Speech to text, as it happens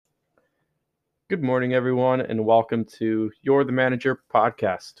Good morning, everyone, and welcome to You're the Manager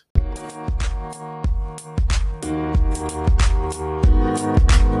podcast.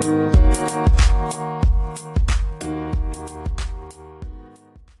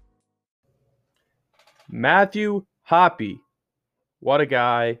 Matthew Hoppe. What a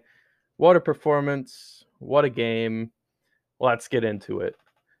guy. What a performance. What a game. Let's get into it.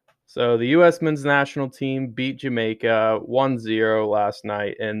 So the U.S. men's national team beat Jamaica 1-0 last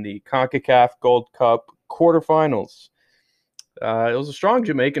night in the CONCACAF Gold Cup quarterfinals. It was a strong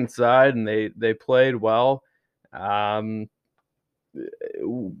Jamaican side, and they played well. The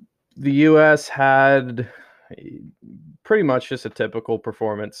U.S. had pretty much just a typical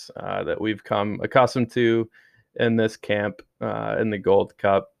performance that we've come accustomed to in this camp in the Gold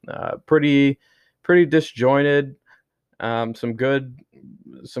Cup. Pretty disjointed.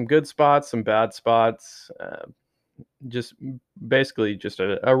 Some good spots, some bad spots. Just basically just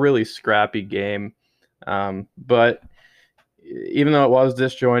a really scrappy game. But even though it was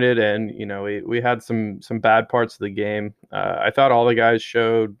disjointed and we had some bad parts of the game, I thought all the guys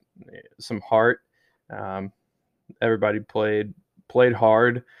showed some heart. Everybody played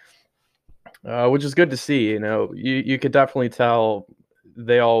hard, which is good to see. You could definitely tell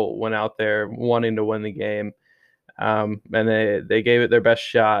they all went out there wanting to win the game, and they gave it their best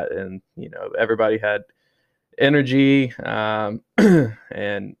shot. And everybody had energy, and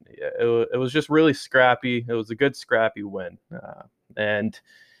it was just really scrappy. It was a good scrappy win, and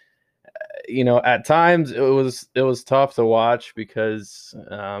at times it was tough to watch because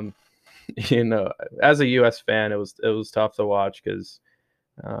as a U.S. fan, it was tough to watch because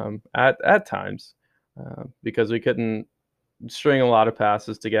at times because we couldn't string a lot of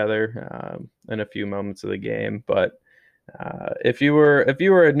passes together in a few moments of the game. But if you were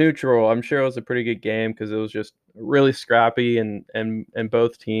a neutral, I'm sure it was a pretty good game because it was just really scrappy and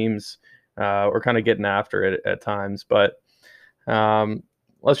both teams were kind of getting after it at times. But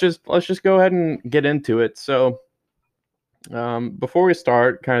let's just go ahead and get into it. So before we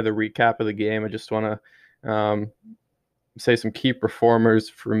start kind of the recap of the game, I just want to say some key performers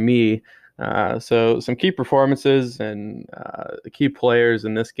for me. So some key performances and the key players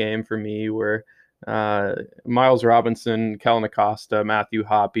in this game for me were Miles Robinson, Kellyn Acosta, Matthew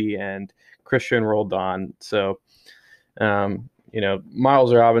Hoppe, and Christian Roldan. So,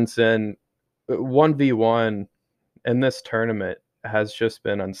 Miles Robinson, 1v1 in this tournament has just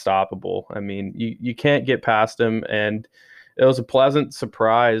been unstoppable. I mean, you can't get past him, and it was a pleasant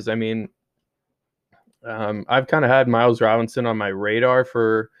surprise. I mean, I've kind of had Miles Robinson on my radar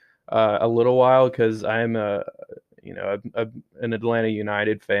for a little while because I'm an Atlanta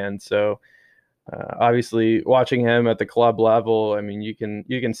United fan. So obviously, watching him at the club level, I mean, you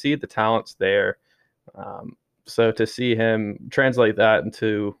can see the talents there. So to see him translate that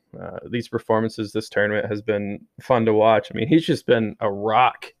into these performances this tournament has been fun to watch. I mean, he's just been a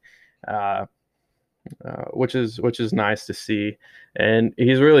rock, which is nice to see, and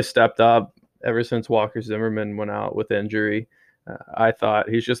he's really stepped up ever since Walker Zimmerman went out with injury. I thought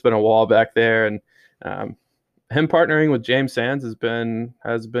he's just been a wall back there, and him partnering with James Sands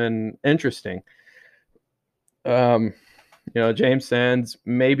has been interesting. James Sands,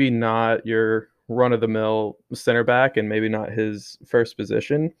 maybe not your run-of-the-mill center back and maybe not his first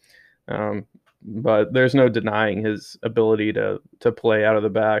position, but there's no denying his ability to play out of the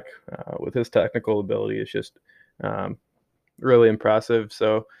back with his technical ability. It's just really impressive.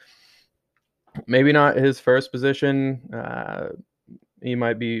 So maybe not his first position. He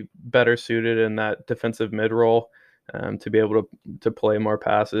might be better suited in that defensive mid role to be able to play more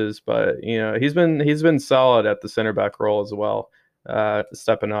passes. But he's been solid at the center back role as well,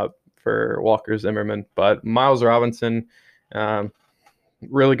 stepping up for Walker Zimmerman. But Miles Robinson,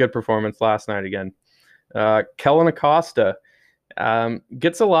 really good performance last night again. Kellyn Acosta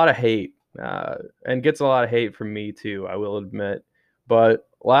gets a lot of hate, and gets a lot of hate from me too, I will admit. But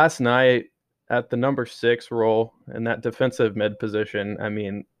last night at the number 6 role in that defensive mid position, I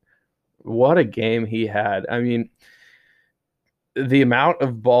mean, what a game he had. I mean, the amount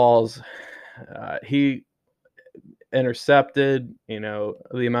of balls he intercepted, the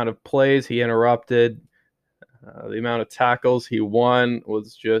amount of plays he interrupted, the amount of tackles he won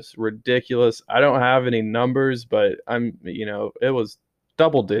was just ridiculous. I don't have any numbers, but it was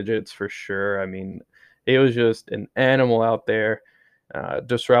double digits for sure. I mean, he was just an animal out there,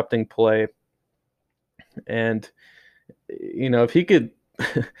 disrupting play. And if he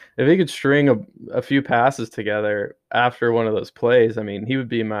could string a few passes together after one of those plays, I mean, he would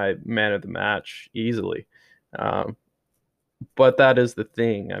be my man of the match easily. But that is the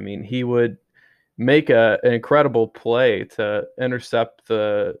thing. I mean, he would make an incredible play to intercept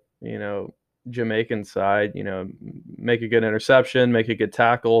the Jamaican side, make a good interception, make a good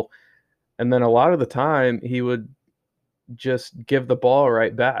tackle, and then a lot of the time he would just give the ball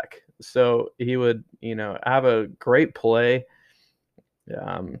right back. So he would, have a great play,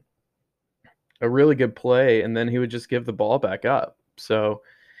 um, a really good play, and then he would just give the ball back up. So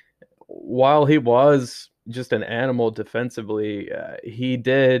while he was just an animal defensively, he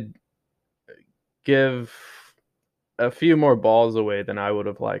did give a few more balls away than I would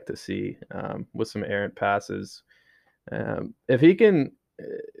have liked to see, with some errant passes. If he can,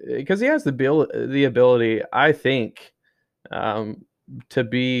 because he has the ability, I think, um, to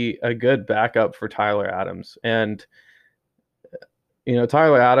be a good backup for Tyler Adams. And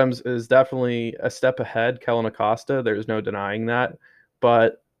Tyler Adams is definitely a step ahead Kellen Acosta. There's no denying that,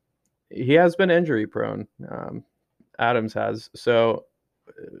 but he has been injury prone. Adams has. So,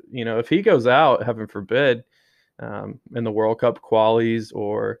 if he goes out, heaven forbid, in the World Cup qualies,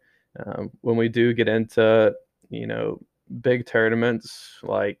 or when we do get into, you know, big tournaments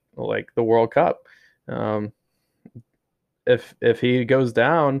like the World Cup, um, if he goes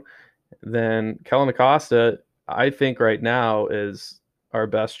down, then Kellen Acosta, I think right now is our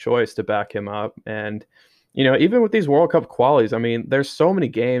best choice to back him up. And even with these World Cup qualies, I mean, there's so many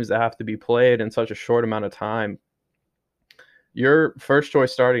games that have to be played in such a short amount of time. Your first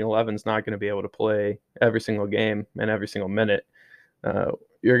choice starting 11 is not going to be able to play every single game and every single minute.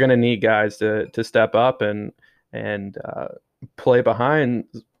 You're going to need guys to step up and play behind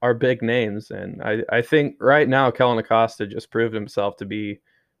our big names. And I think right now Kellen Acosta just proved himself to be,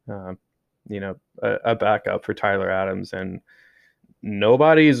 um, a backup for Tyler Adams, and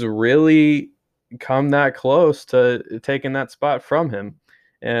nobody's really come that close to taking that spot from him.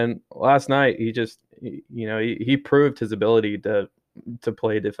 And last night he just, he proved his ability to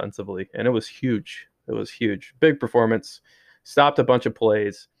play defensively, and it was huge. It was huge, big performance, stopped a bunch of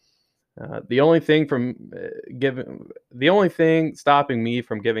plays. The only thing stopping me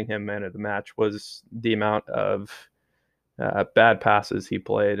from giving him man of the match was the amount of bad passes he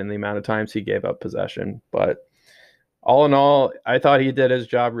played and the amount of times he gave up possession. But all in all, I thought he did his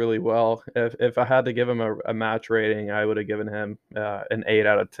job really well. If I had to give him a match rating, I would have given him an 8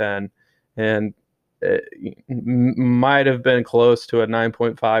 out of 10, and it might have been close to a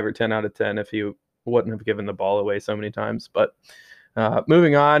 9.5 or 10 out of 10 if he wouldn't have given the ball away so many times. But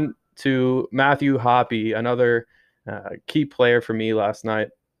moving on to Matthew Hoppe, another key player for me last night.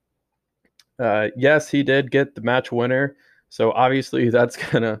 Yes, he did get the match winner, so obviously that's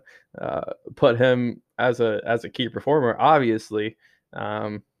gonna put him as a key performer, obviously.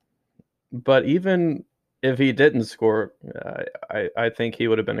 Um, but even if he didn't score, I think he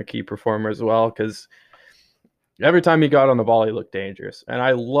would have been a key performer as well, because every time he got on the ball, he looked dangerous, and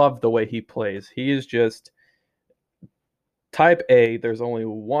I love the way he plays. He is just type A. There's only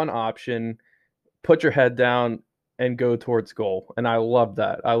one option: put your head down and go towards goal. And I love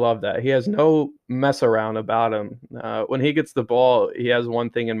that. I love that. He has no mess around about him. When he gets the ball, he has one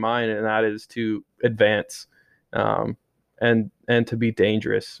thing in mind, and that is to advance, and to be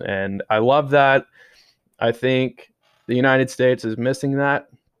dangerous. And I love that. I think the United States is missing that.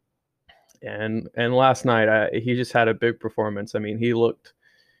 And last night, he just had a big performance. I mean, he looked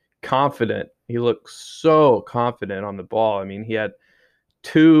confident. He looked so confident on the ball. I mean, he had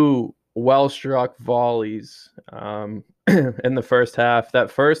two well-struck volleys, in the first half. That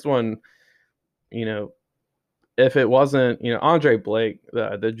first one, you know, if it wasn't, Andre Blake,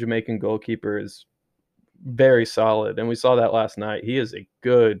 the Jamaican goalkeeper, is very solid, and we saw that last night. He is a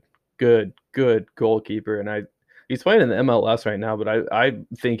good, good, good goalkeeper, and he's playing in the MLS right now, but I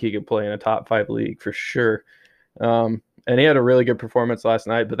think he could play in a top 5 league for sure. And he had a really good performance last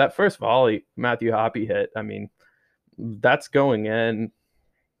night. But that first volley Matthew Hoppe hit, I mean, that's going in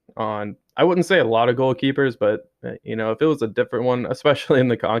on, I wouldn't say a lot of goalkeepers, but if it was a different one, especially in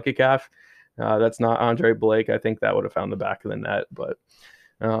the CONCACAF, that's not Andre Blake, I think that would have found the back of the net. But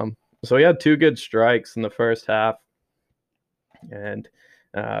so he had two good strikes in the first half, and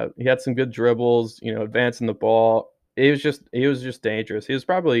he had some good dribbles, advancing the ball. He was just dangerous. He was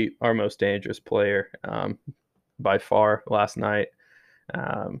probably our most dangerous player, by far last night.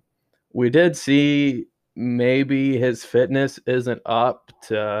 We did see maybe his fitness isn't up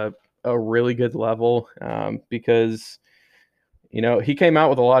to a really good level, because he came out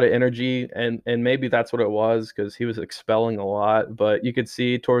with a lot of energy, and maybe that's what it was, because he was expelling a lot. But you could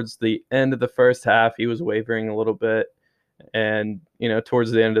see towards the end of the first half he was wavering a little bit, and towards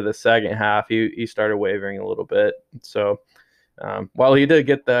the end of the second half he started wavering a little bit. So while he did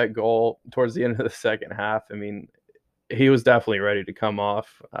get that goal towards the end of the second half, I mean, he was definitely ready to come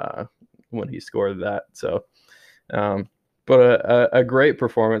off when he scored that. So But a great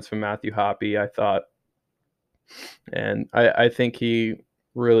performance from Matthew Hoppe, I thought. And I think he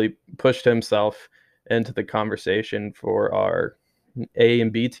really pushed himself into the conversation for our A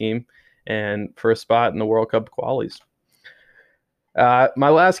and B team and for a spot in the World Cup qualies. My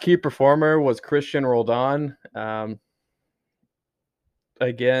last key performer was Christian Roldan.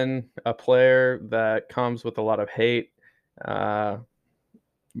 Again, a player that comes with a lot of hate. Uh,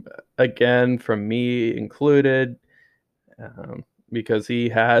 again, from me included, because he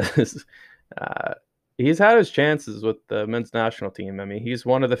has he's had his chances with the men's national team. I mean, he's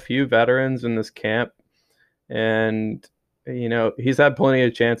one of the few veterans in this camp, and he's had plenty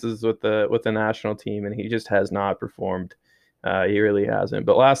of chances with the national team, and he just has not performed. He really hasn't.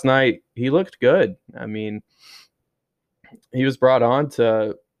 But last night he looked good. I mean, he was brought on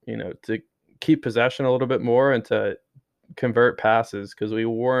to to keep possession a little bit more and to convert passes because we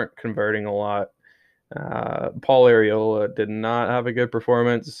weren't converting a lot. Paul Arriola did not have a good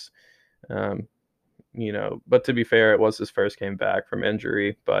performance. Um, but to be fair, it was his first game back from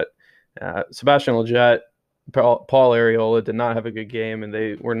injury. But Sebastian Lletget, Paul Arriola did not have a good game, and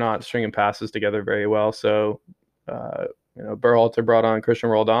they were not stringing passes together very well. So, Berhalter brought on Christian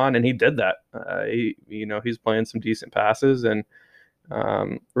Roldan, and he did that. He's playing some decent passes and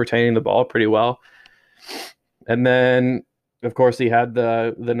retaining the ball pretty well. And then, of course, he had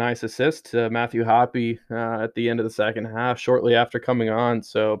the nice assist to Matthew Hoppe at the end of the second half, shortly after coming on.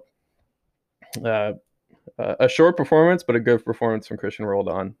 So, a short performance, but a good performance from Christian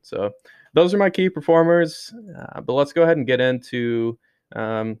Roldan. So those are my key performers. But let's go ahead and get into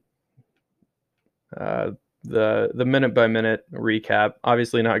the minute by minute recap.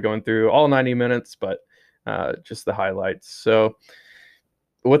 Obviously, not going through all 90 minutes, but just the highlights. So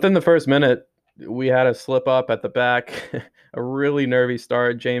within the first minute, we had a slip up at the back, a really nervy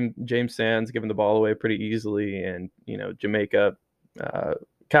start. James Sands giving the ball away pretty easily, and Jamaica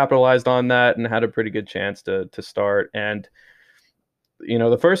capitalized on that and had a pretty good chance to start. And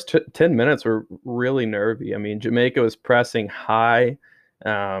the first 10 minutes were really nervy. I mean, Jamaica was pressing high,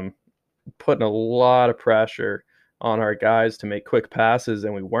 putting a lot of pressure on our guys to make quick passes,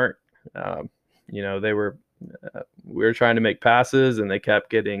 and we weren't. We were trying to make passes, and they kept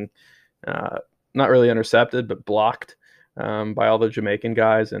getting not really intercepted, but blocked by all the Jamaican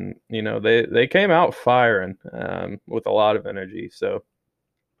guys. And they came out firing with a lot of energy. So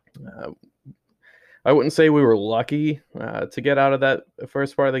I wouldn't say we were lucky to get out of that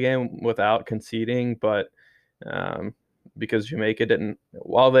first part of the game without conceding, but because Jamaica didn't,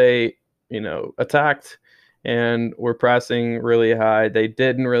 while they attacked and were pressing really high, they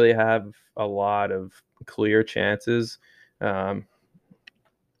didn't really have a lot of clear chances.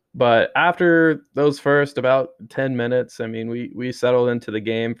 But after those first about 10 minutes, I mean, we settled into the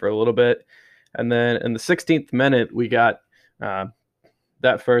game for a little bit. And then in the 16th minute, we got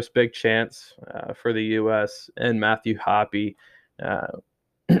that first big chance for the U.S. and Matthew Hoppe.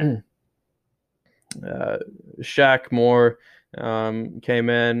 Shaq Moore came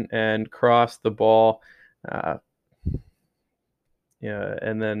in and crossed the ball. And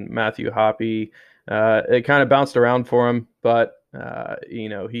then Matthew Hoppe, it kind of bounced around for him, but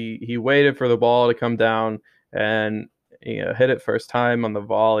he waited for the ball to come down and hit it first time on the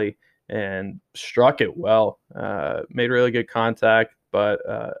volley and struck it well. Made really good contact, but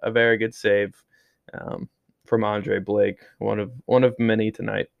a very good save from Andre Blake, one of many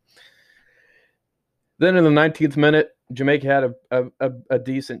tonight. Then in the 19th minute, Jamaica had a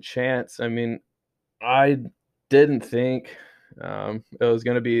decent chance. I mean, I didn't think it was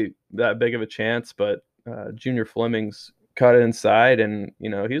going to be that big of a chance, but Junior Flemings cut it inside, and he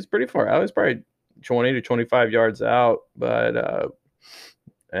was pretty far out. He was probably 20 to 25 yards out, but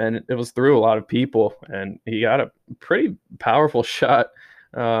and it was through a lot of people, and he got a pretty powerful shot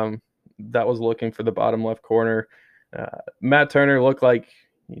that was looking for the bottom left corner. Matt Turner looked like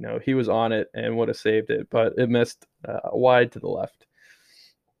he was on it and would have saved it, but it missed wide to the left.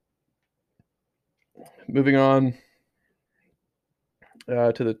 Moving on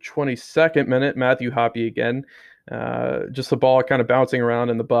to the 22nd minute, Matthew Hoppe again. Just the ball kind of bouncing around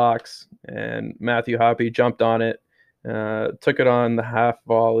in the box, and Matthew Hoppe jumped on it, took it on the half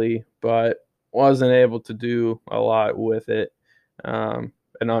volley, but wasn't able to do a lot with it. And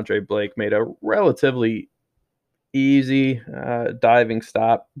Andre Blake made a relatively easy diving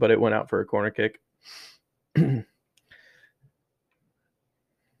stop, but it went out for a corner kick. All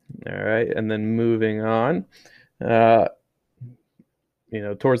right, and then moving on,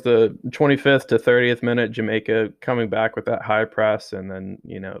 towards the 25th to 30th minute, Jamaica coming back with that high press, and then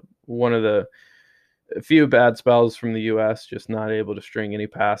one of the few bad spells from the U.S., just not able to string any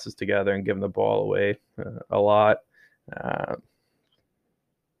passes together and giving the ball away a lot. Uh,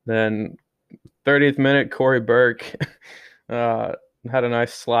 then 30th minute, Corey Burke uh, had a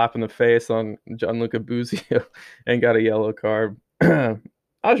nice slap in the face on Gianluca Buzio and got a yellow card.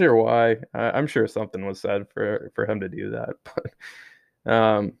 Not sure why. I'm sure something was said for him to do that. But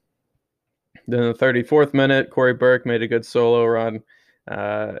then the 34th minute, Corey Burke made a good solo run,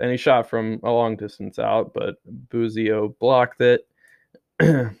 and he shot from a long distance out, but Buzio blocked it.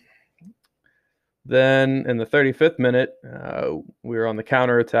 Then in the 35th minute, we were on the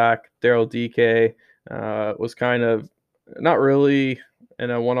counterattack. Daryl DK was kind of not really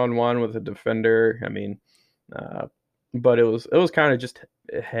in a one-on-one with a defender. I mean, uh, but it was kind of just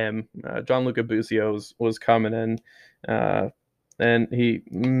him. Gianluca Buzio was coming in, and he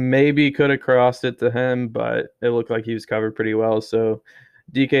maybe could have crossed it to him, but it looked like he was covered pretty well. So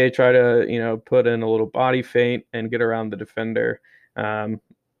DK tried to put in a little body feint and get around the defender.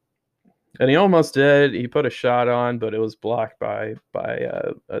 And he almost did. He put a shot on, but it was blocked by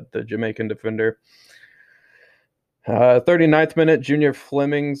the Jamaican defender. 39th minute, Junior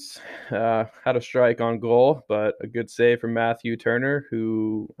Flemings had a strike on goal, but a good save from Matthew Turner,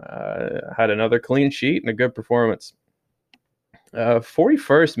 who had another clean sheet and a good performance.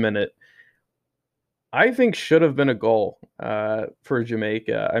 41st minute, I think should have been a goal for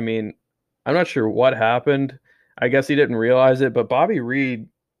Jamaica. I mean, I'm not sure what happened. I guess he didn't realize it, but Bobby Reed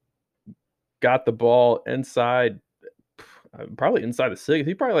got the ball inside, probably inside the six.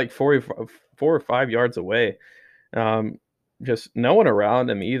 He's probably like 4 or 5 yards away. Just no one around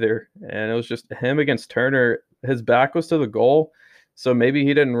him either. And it was just him against Turner. His back was to the goal. So maybe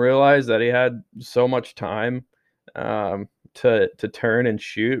he didn't realize that he had so much time to turn and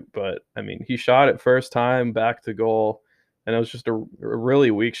shoot. But I mean, he shot it first time back to goal. And it was just a really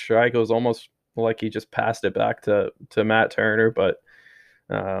weak strike. It was almost like he just passed it back to Matt Turner. But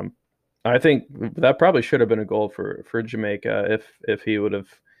I think that probably should have been a goal for Jamaica if he would have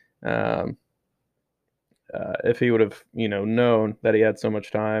known that he had so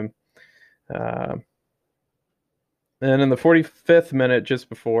much time. And in the 45th minute, just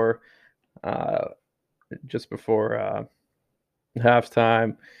before halftime,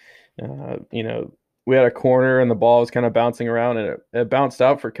 we had a corner and the ball was kind of bouncing around, and it bounced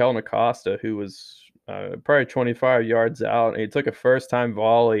out for Kelton Acosta, who was probably 25 yards out, and he took a first-time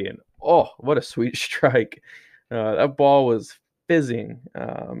volley, and oh, what a sweet strike. That ball was fizzing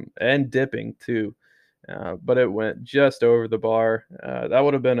and dipping too, but it went just over the bar. That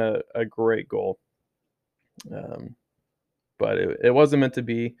would have been a great goal, but it wasn't meant to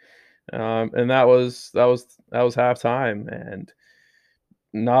be. And that was halftime, and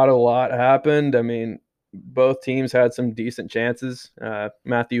not a lot happened. I mean, both teams had some decent chances.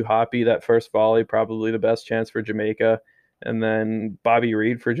 Matthew Hoppy, that first volley, probably the best chance for Jamaica. And then Bobby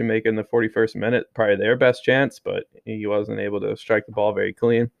Reed for Jamaica in the 41st minute, probably their best chance, but he wasn't able to strike the ball very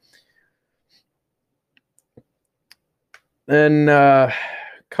clean. Then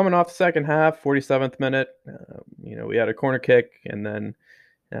coming off the second half, 47th minute, we had a corner kick, and then,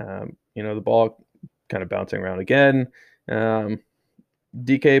 the ball kind of bouncing around again.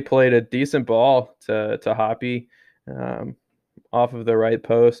 DK played a decent ball to Hoppy off of the right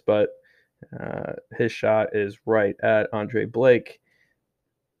post, but his shot is right at Andre Blake.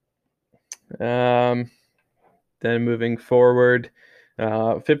 Then moving forward,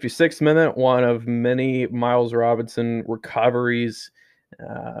 56th minute, one of many Miles Robinson recoveries.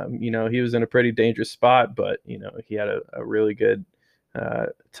 He was in a pretty dangerous spot, but he had a really good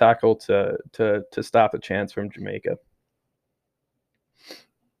tackle to stop the chance from Jamaica.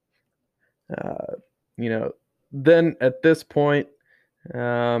 Then at this point,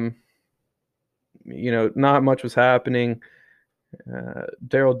 not much was happening.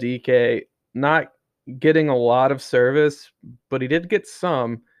 Daryl DK not getting a lot of service, but he did get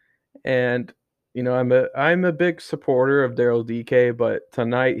some. And I'm a big supporter of Daryl DK, but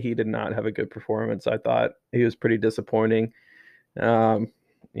tonight he did not have a good performance. I thought he was pretty disappointing.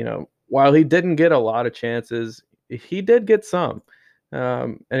 While he didn't get a lot of chances, he did get some,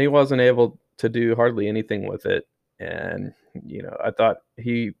 and he wasn't able to do hardly anything with it. And I thought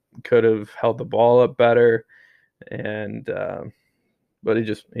he could have held the ball up better, and but he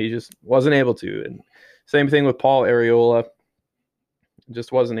just wasn't able to. And same thing with Paul Areola.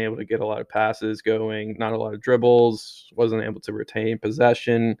 Just wasn't able to get a lot of passes going, not a lot of dribbles, wasn't able to retain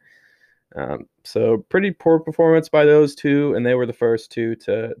possession. So pretty poor performance by those two, and they were the first two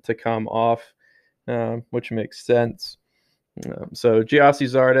to come off, which makes sense. So Giassi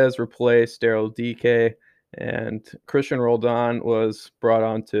Zardes replaced Daryl DK, and Christian Roldan was brought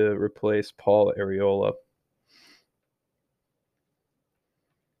on to replace Paul Areola.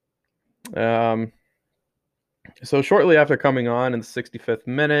 So shortly after coming on in the 65th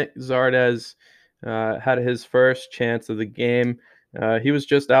minute, Zardes had his first chance of the game. He was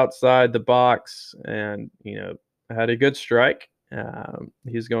just outside the box and, had a good strike.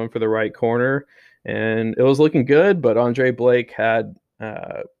 He's going for the right corner, and it was looking good, but Andre Blake had,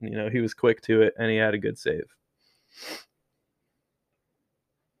 he was quick to it, and he had a good save.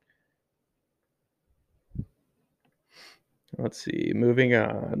 Let's see, moving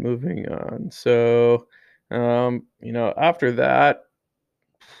on. So, after that,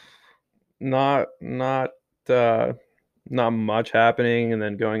 not not uh, not much happening, and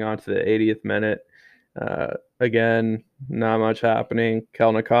then going on to the 80th minute, again, not much happening.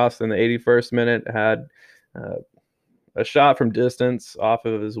 Kel Acosta in the 81st minute had uh, a shot from distance off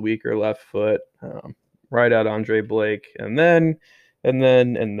of his weaker left foot, right at Andre Blake, and then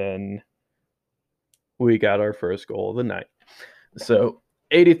we got our first goal of the night. So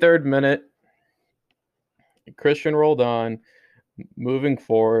 83rd minute, Christian rolled on, moving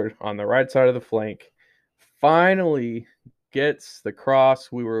forward on the right side of the flank, finally gets the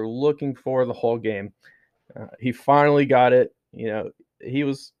cross we were looking for the whole game. He finally got it. He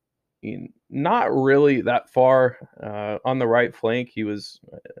was not really that far on the right flank.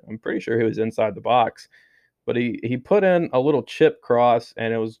 I'm pretty sure he was inside the box, but he put in a little chip cross,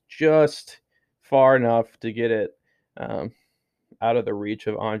 and it was just far enough to get it um, out of the reach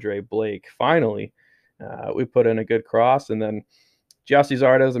of Andre Blake. Finally, we put in a good cross, and then Giassi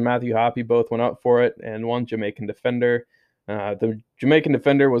Zardes and Matthew Hoppe both went up for it, and one Jamaican defender. The Jamaican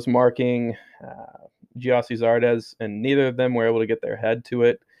defender was marking Giassi Zardes, and neither of them were able to get their head to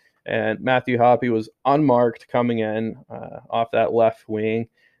it. And Matthew Hoppe was unmarked coming in off that left wing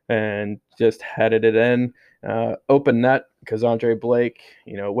and just headed it in. Open net because Andre Blake,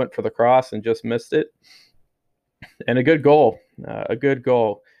 went for the cross and just missed it. And a good goal.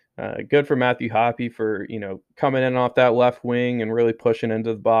 Good for Matthew Hoppe for coming in off that left wing and really pushing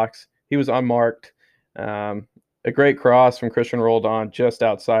into the box. He was unmarked. A great cross from Christian Roldan just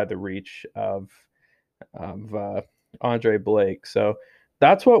outside the reach of Andre Blake. So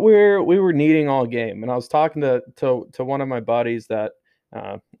that's what we were needing all game. And I was talking to one of my buddies that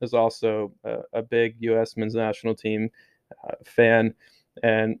is also a big U.S. men's national team fan,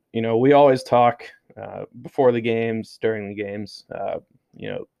 and we always talk before the games, during the games.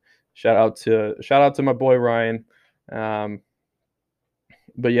 Shout out to my boy Ryan.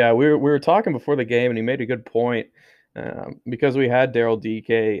 But yeah, we were talking before the game, and he made a good point because we had Daryl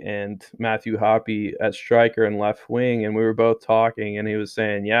DK and Matthew Hoppe at striker and left wing, and we were both talking, and he was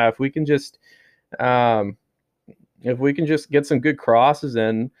saying, yeah, um, if we can just get some good crosses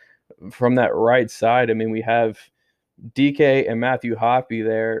in from that right side. I mean, we have DK and Matthew Hoppe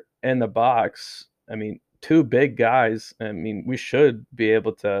there in the box. I mean, two big guys. I mean, we should be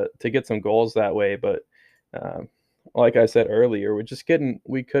able to get some goals that way, but like I said earlier,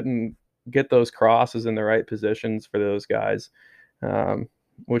 we couldn't get those crosses in the right positions for those guys,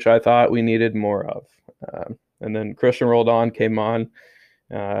 which I thought we needed more of. And then Christian Roldan came on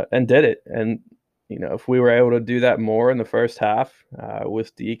and did it. And if we were able to do that more in the first half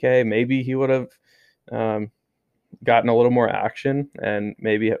with DK, maybe he would have gotten a little more action and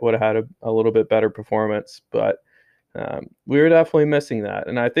maybe would have had a little bit better performance. But we were definitely missing that.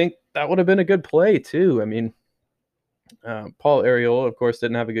 And I think that would have been a good play too. I mean, Paul Arriola, of course,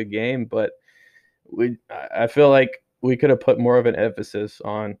 didn't have a good game, but I feel like we could have put more of an emphasis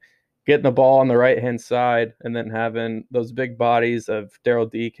on getting the ball on the right-hand side and then having those big bodies of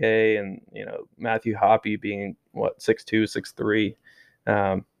Daryl DK and, Matthew Hoppe being, 6'2",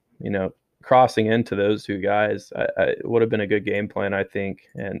 6'3", crossing into those two guys. It would have been a good game plan, I think.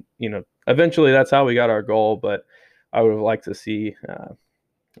 And, eventually that's how we got our goal, but I would have liked to see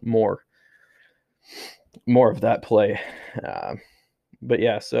more of that play. But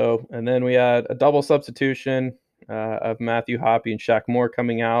yeah, so, and then we had a double substitution of Matthew Hoppe and Shaq Moore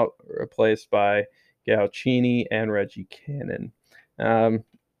coming out, replaced by Gauchini and Reggie Cannon.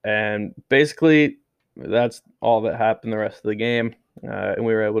 And basically, that's all that happened the rest of the game, and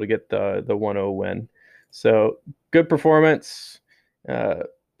we were able to get the 1-0 win. So good performance,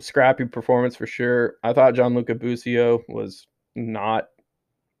 scrappy performance for sure. I thought Gianluca Busio was not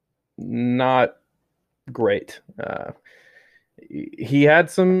great. He had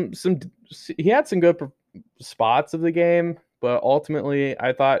some good spots of the game, but ultimately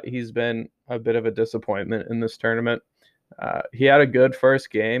I thought he's been a bit of a disappointment in this tournament. He had a good first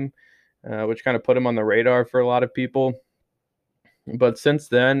game, which kind of put him on the radar for a lot of people, but since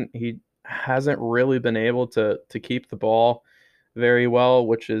then he hasn't really been able to keep the ball very well,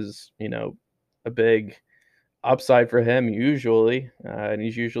 which is a big upside for him usually, and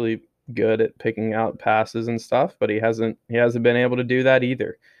he's usually good at picking out passes and stuff, but he hasn't been able to do that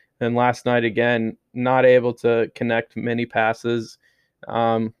either. And last night again, not able to connect many passes,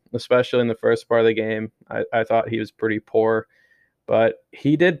 especially in the first part of the game. I thought he was pretty poor, but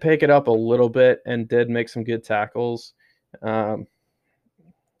he did pick it up a little bit and did make some good tackles. But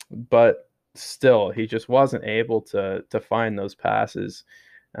still, he just wasn't able to find those passes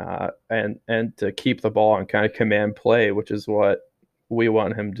and to keep the ball and kind of command play, which is what we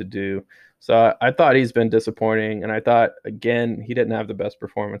want him to do. So I thought he's been disappointing, and I thought again he didn't have the best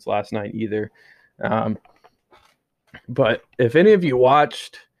performance last night either. But if any of you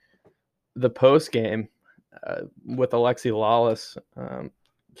watched the post game with Alexi Lawless,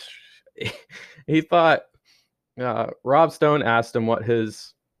 he thought Rob Stone asked him what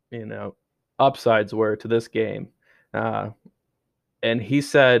his upsides were to this game, and he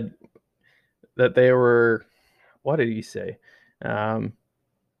said that they were. What did he say?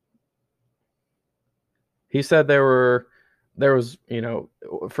 He said there was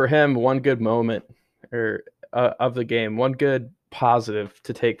for him one good moment or of the game, one good positive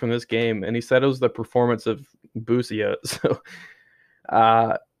to take from this game, and he said it was the performance of Busia. So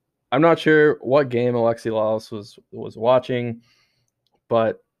I'm not sure what game Alexi Lawless was watching,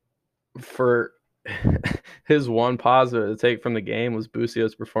 but for his one positive to take from the game was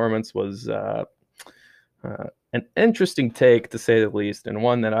Busia's performance was an interesting take, to say the least, and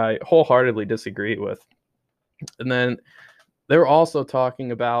one that I wholeheartedly disagree with. And then they were also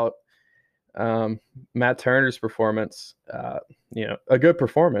talking about Matt Turner's performance, a good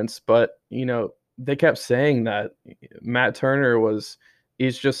performance, but, they kept saying that Matt Turner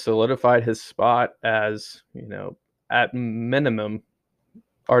he's just solidified his spot as, at minimum,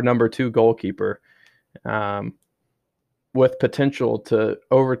 our number 2 goalkeeper, with potential to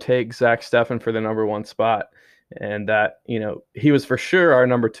overtake Zach Steffen for the number 1 spot. And that, he was for sure our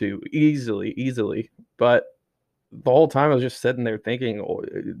number 2, easily. But the whole time I was just sitting there thinking, oh,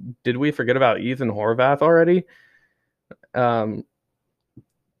 did we forget about Ethan Horvath already? Yeah,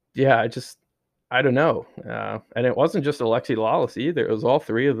 I don't know. And it wasn't just Alexi Lawless either. It was all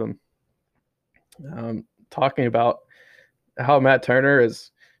 3 of them talking about how Matt Turner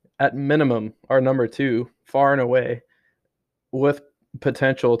is at minimum our number 2, far and away, with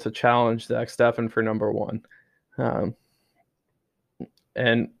potential to challenge Zach Steffen for number 1.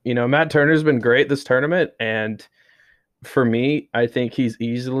 And, Matt Turner's been great this tournament. And for me, I think he's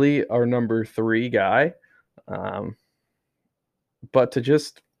easily our number 3 guy. But to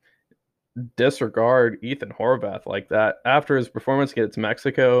just disregard Ethan Horvath like that after his performance against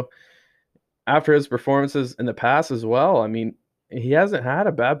Mexico, after his performances in the past as well, I mean, he hasn't had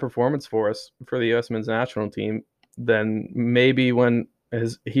a bad performance for us for the U.S. men's national team than maybe when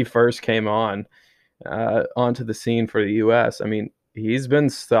he first came onto the scene for the U.S. I mean, he's been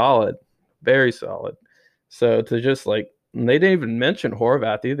solid, very solid. So to just they didn't even mention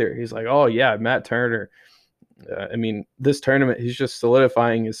Horvath either. He's like, oh yeah, Matt Turner. I mean, this tournament, he's just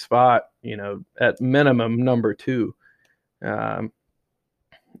solidifying his spot, at minimum number 2. I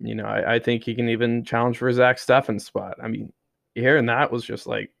think he can even challenge for Zach Steffen's spot. I mean, hearing that was just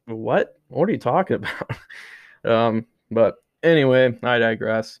like, what? What are you talking about? But anyway, I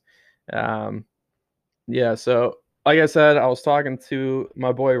digress. Yeah, so like I said, I was talking to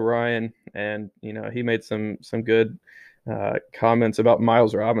my boy Ryan, and he made some good comments about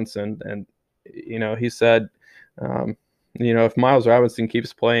Miles Robinson, and he said, if Miles Robinson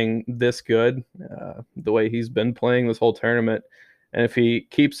keeps playing this good, the way he's been playing this whole tournament, and if he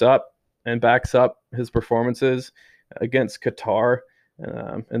keeps up and backs up his performances against Qatar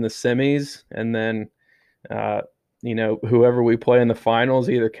in the semis, and then whoever we play in the finals,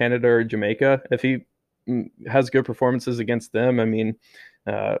 either Canada or Jamaica, if he has good performances against them, I mean,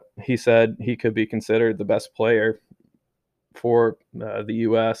 he said he could be considered the best player for the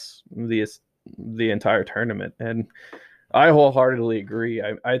U.S. the entire tournament. And I wholeheartedly agree.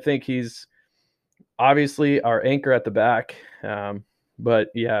 I think he's obviously our anchor at the back. But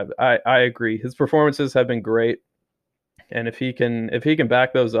yeah, I agree. His performances have been great. And if he can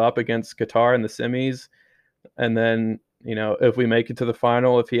back those up against Qatar in the semis, and then, if we make it to the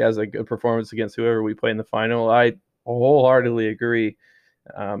final, if he has a good performance against whoever we play in the final, I wholeheartedly agree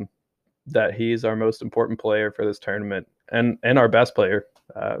that he's our most important player for this tournament and our best player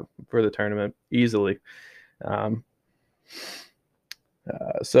for the tournament easily.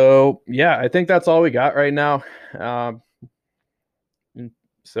 So yeah, I think that's all we got right now.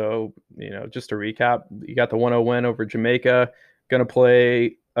 So, just to recap, you got the 1-0 win over Jamaica, going to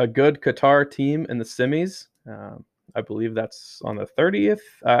play a good Qatar team in the semis. I believe that's on the 30th.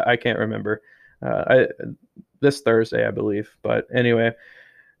 I can't remember. This Thursday, I believe. But anyway,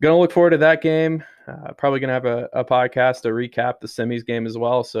 Gonna look forward to that game. Probably gonna have a podcast to recap the semis game as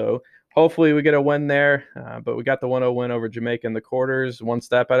well. So hopefully we get a win there. But we got the 1-0 win over Jamaica in the quarters, one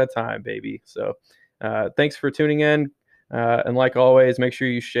step at a time, baby. So thanks for tuning in. And like always, make sure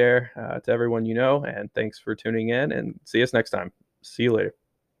you share to everyone you know. And thanks for tuning in, and see us next time. See you later.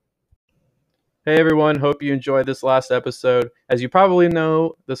 Hey everyone, hope you enjoyed this last episode. As you probably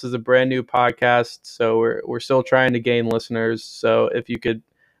know, this is a brand new podcast, so we're still trying to gain listeners. So if you could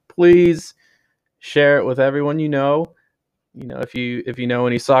please share it with everyone you know. If you know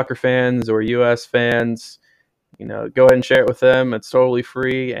any soccer fans or US fans, go ahead and share it with them. It's totally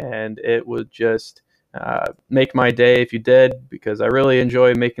free, and it would just make my day if you did, because I really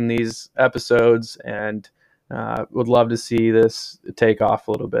enjoy making these episodes, and would love to see this take off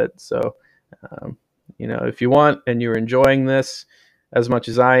a little bit. So, if you want and you're enjoying this as much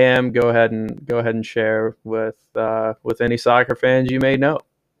as I am, go ahead and share with any soccer fans you may know.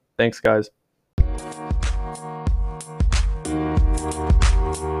 Thanks, guys.